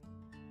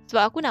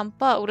 Sebab aku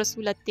nampak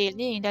Ursula tail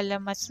ni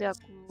dalam masa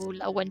aku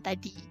lawan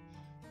tadi.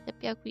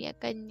 Tapi aku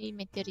ingatkan ni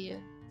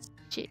material.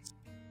 Shit.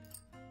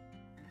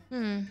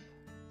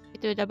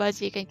 Kita dah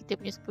bazirkan kita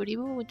punya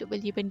 10,000 untuk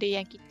beli benda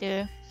yang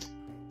kita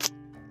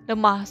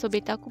lemah. So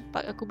better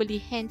aku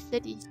beli hands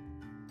tadi.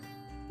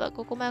 Sebab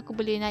kokoman aku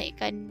boleh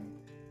naikkan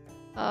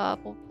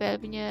Popel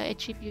punya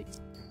attribute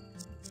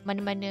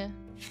mana-mana.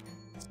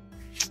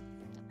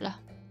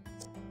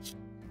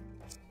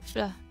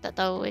 Taklah, tak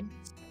tahu kan.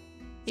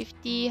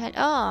 50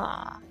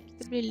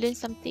 kita boleh learn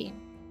something.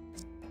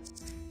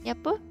 Ni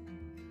apa?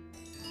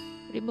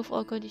 Remove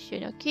all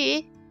condition.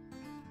 Okay,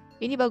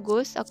 ini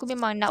bagus. Aku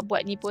memang nak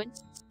buat ni pun.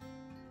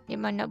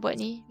 Memang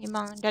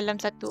dalam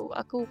satu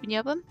aku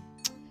punya apa?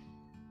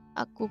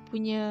 Aku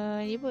punya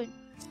ni pun.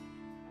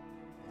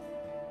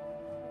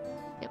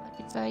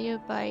 Multiplier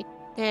by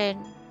 10.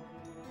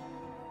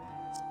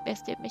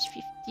 Best damage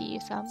 50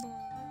 sama.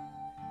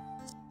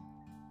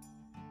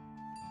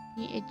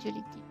 Ni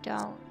agility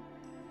down.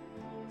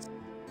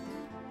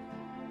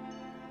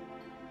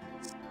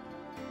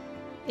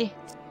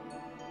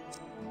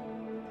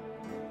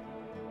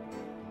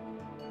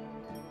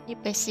 Ni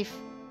passive.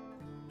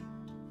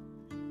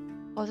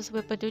 Also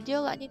sebab tu dia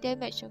agak ni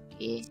damage.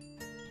 Okay.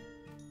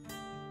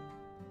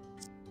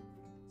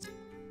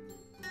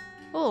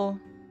 Oh.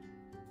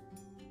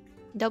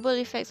 Double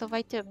effects of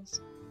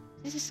items.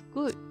 This is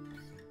good.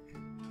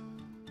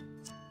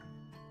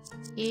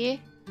 Okay.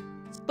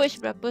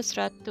 Push berapa?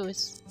 100.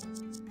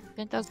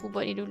 Nanti aku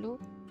buat ni dulu.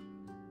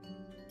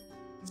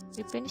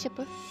 Replenish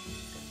apa?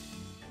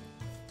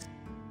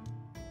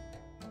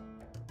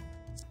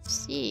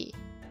 See.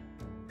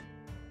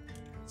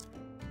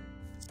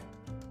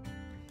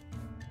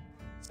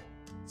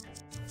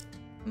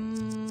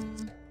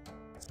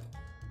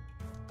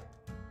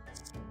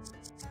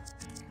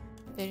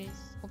 There is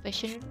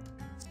compassion.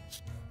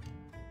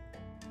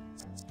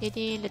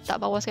 Jadi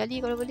letak bawah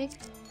sekali kalau boleh.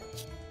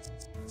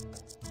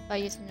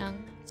 Supaya senang.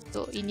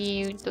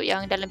 Untuk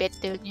yang dalam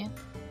battle-nya.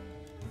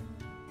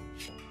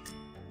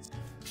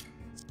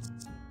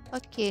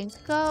 Okay,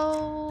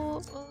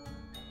 kau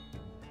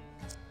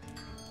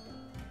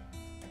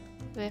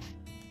Wave.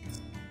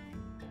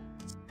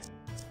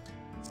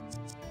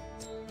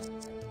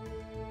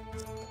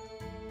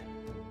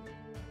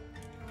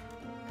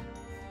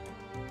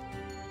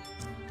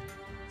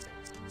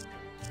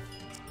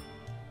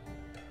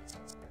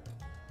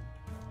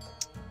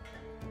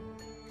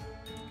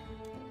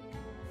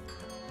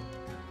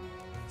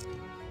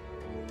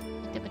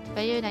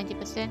 Multiplier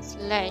 90%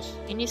 slash.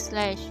 Ini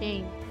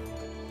slashing.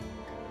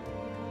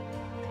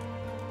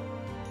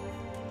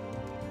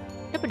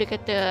 Kenapa dia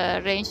kata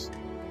range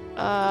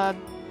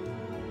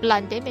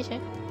blunt damage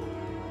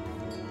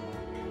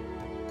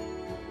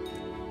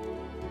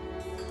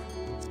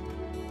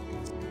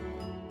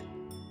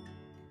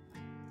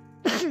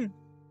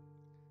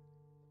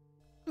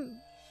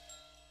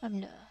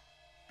Alhamdulillah.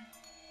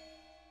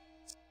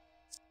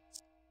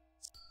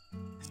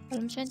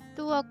 Kalau macam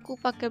tu aku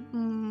pakai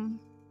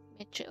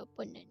metric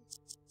opponent.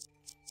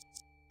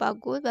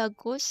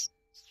 Bagus.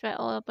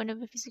 Strike all opponent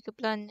with physical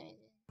plan.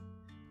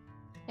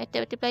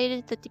 Attack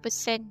multiplier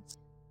 30%.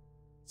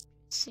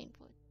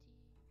 Simple.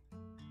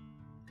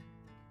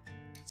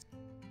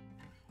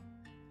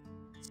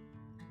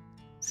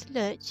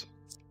 Sludge.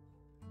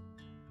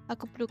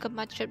 Aku perlukan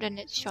mud trap dan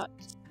net shot.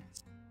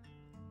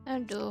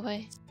 Aduh,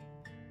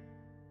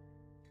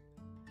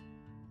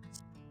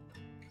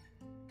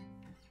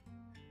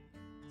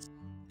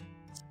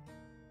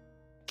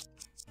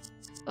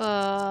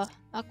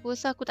 aku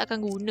rasa aku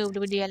takkan guna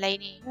benda-benda yang lain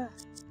ni.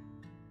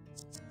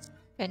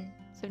 Kan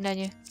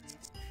sebenarnya.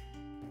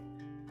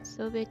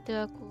 So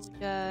better aku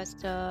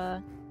just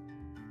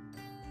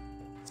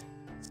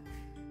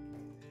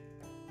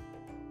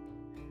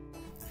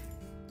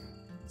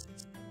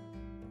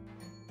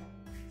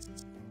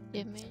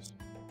damage.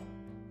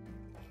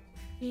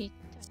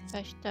 Return.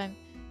 Flash time.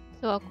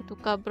 So aku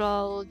tukar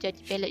brawl jadi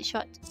pellet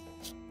shot.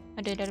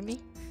 Ada dalam ni?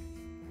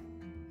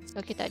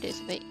 Okay, tak ada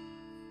sebaik.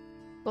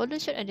 Golden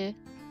shot ada.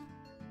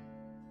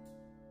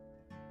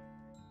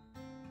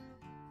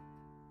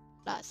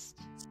 Blast.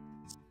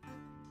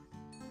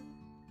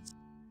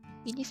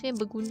 Ini sebenarnya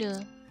berguna.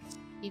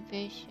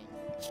 Evasion.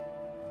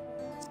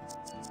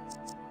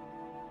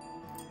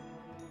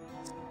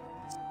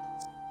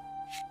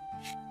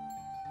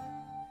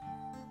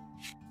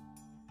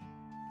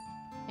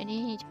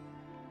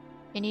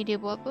 Ini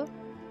dia buat apa?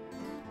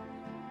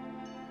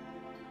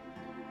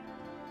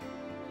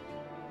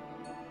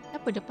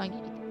 Kenapa dia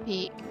panggil kita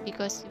pig?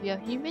 Because we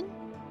are human?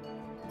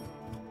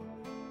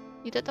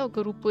 Dia tak tahu ke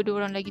rupa dia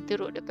orang lagi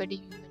teruk daripada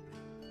human.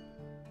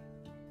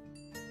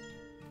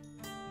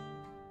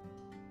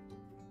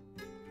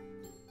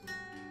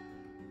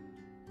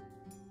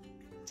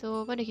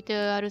 So, mana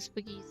kita harus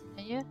pergi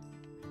sebenarnya?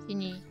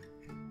 Sini.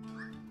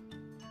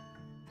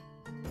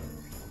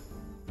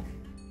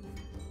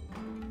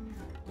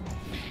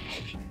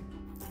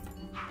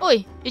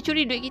 Oi, dia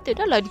curi duit kita.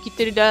 Dah lah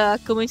kita dah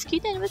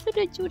kemiskinan. Lepas tu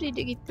dia curi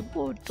duit kita.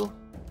 Bodoh.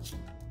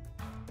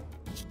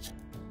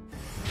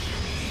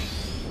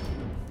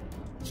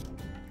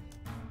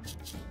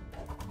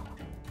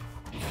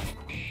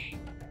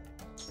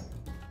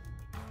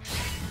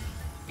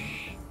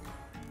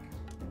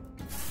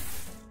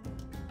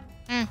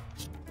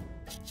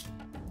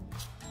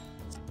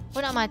 Kau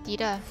nak mati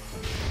dah.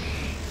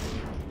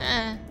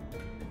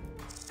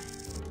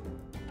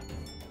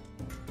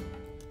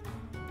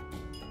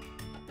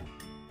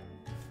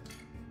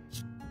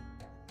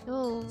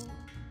 Oh.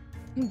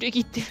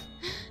 Duit kita.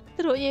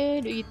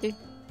 Teruknya duit kita.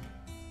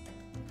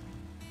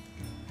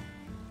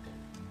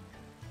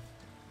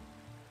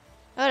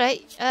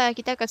 Alright,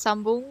 kita akan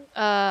sambung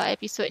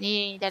episod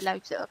ni dalam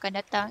episod akan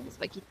datang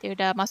sebab kita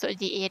dah masuk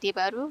di area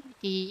baru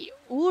di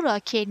Ura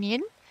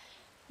Canyon.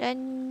 Dan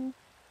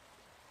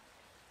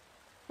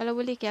kalau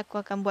boleh aku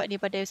akan buat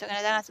ni pada episod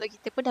akan datang sebab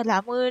kita pun dah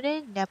lama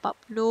ni, dah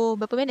 40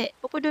 berapa minit?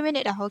 42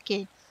 minit dah.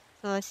 Okay.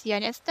 So see you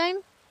next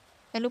time.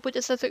 Jangan lupa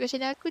untuk subscribe ke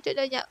channel aku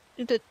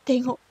untuk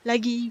tengok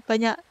lagi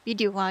banyak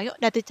video.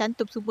 Dah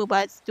tercantum semua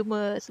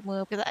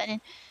perkataan ni.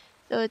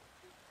 So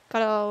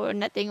kalau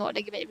nak tengok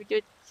lagi banyak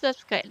video,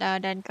 subscribe lah.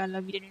 Dan kalau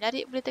video ni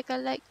menarik, boleh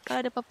tekan like.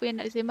 Kalau ada apa-apa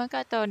yang nak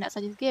disembangkan atau nak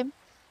suggest game,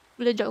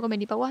 boleh drop komen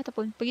di bawah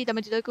ataupun pergi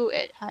tambah cerita aku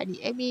at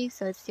Hani Bermain.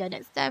 So see you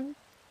next time.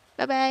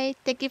 Bye bye.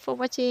 Thank you for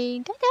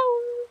watching. Dadah.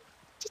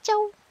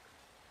 Ciao.